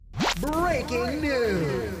Breaking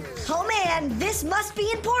news. Oh man, this must be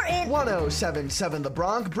important. 1077 The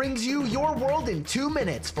Bronc brings you your world in 2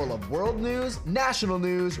 minutes, full of world news, national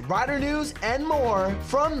news, rider news, and more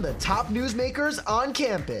from the top newsmakers on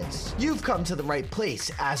campus. You've come to the right place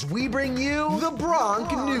as we bring you the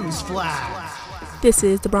Bronc News Flash. This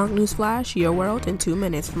is the Bronc News Flash, your world in 2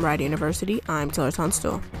 minutes from Rider University. I'm Taylor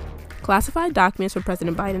Tunstall. Classified documents for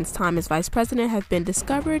President Biden's time as vice president have been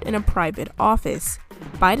discovered in a private office.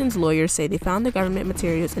 Biden's lawyers say they found the government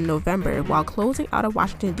materials in November while closing out a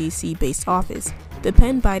Washington, D.C. based office, the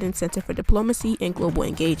Penn Biden Center for Diplomacy and Global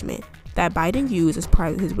Engagement, that Biden used as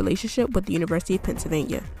part of his relationship with the University of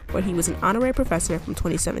Pennsylvania, where he was an honorary professor from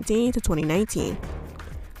 2017 to 2019.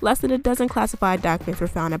 Less than a dozen classified documents were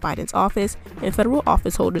found at Biden's office, and federal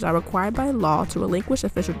office holders are required by law to relinquish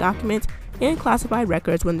official documents and classified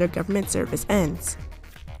records when their government service ends.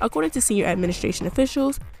 According to senior administration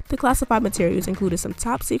officials, the classified materials included some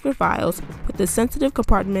top-secret files with the Sensitive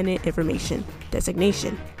Compartmented Information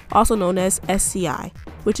designation, also known as SCI,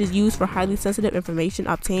 which is used for highly sensitive information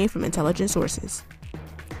obtained from intelligence sources.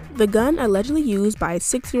 The gun allegedly used by a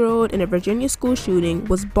 6-year-old in a Virginia school shooting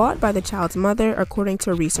was bought by the child's mother, according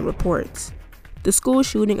to recent reports. The school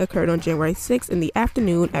shooting occurred on January 6 in the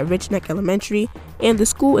afternoon at Ridgeneck Elementary, and the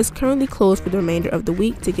school is currently closed for the remainder of the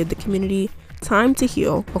week to give the community time to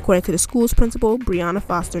heal, according to the school's principal, Breonna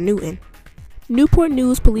Foster Newton. Newport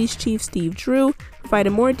News Police Chief Steve Drew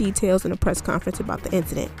provided more details in a press conference about the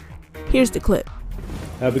incident. Here's the clip.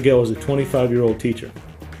 Abigail is a 25-year-old teacher,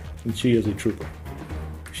 and she is a trooper.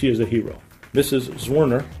 She is a hero. Mrs.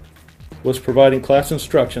 Zwerner was providing class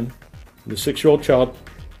instruction, and the 6-year-old child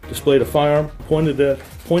displayed a firearm, pointed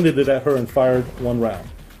it at her, and fired one round.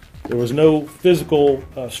 There was no physical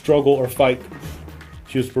struggle or fight.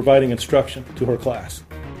 She was providing instruction to her class.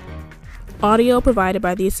 Audio provided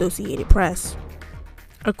by the Associated Press.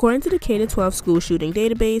 According to the K-12 school shooting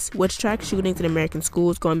database, which tracks shootings in American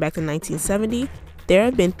schools going back to 1970, there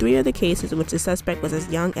have been 3 other cases in which the suspect was as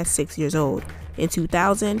young as 6 years old, in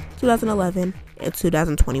 2000, 2011, and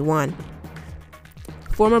 2021.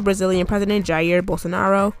 Former Brazilian President Jair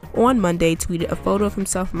Bolsonaro on Monday tweeted a photo of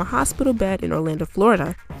himself from a hospital bed in Orlando,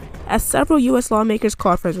 Florida, as several U.S. lawmakers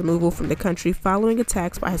called for his removal from the country following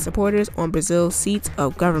attacks by his supporters on Brazil's seats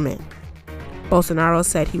of government. Bolsonaro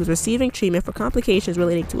said he was receiving treatment for complications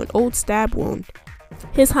relating to an old stab wound.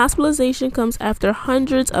 His hospitalization comes after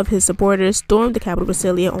hundreds of his supporters stormed the capital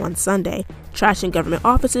Brasilia on Sunday, trashing government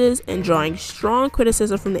offices and drawing strong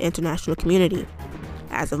criticism from the international community.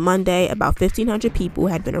 As of Monday, about 1,500 people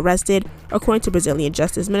had been arrested, according to Brazilian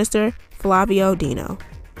Justice Minister Flavio Dino.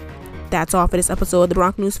 That's all for this episode of the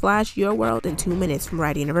Bronc News Flash, your world in 2 minutes from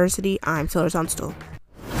Rider University. I'm Taylor Tunstall.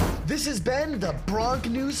 This has been the Bronc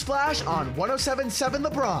News Flash on 1077 The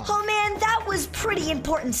Bronc. Oh man, that was pretty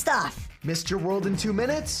important stuff. Missed your world in 2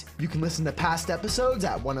 minutes? You can listen to past episodes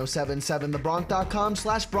at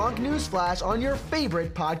 1077thebronc.com/Bronc News Flash on your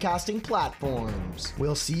favorite podcasting platforms.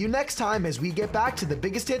 We'll see you next time as we get back to the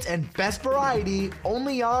biggest hits and best variety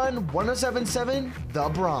only on 1077 The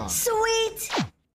Bronc. Sweet!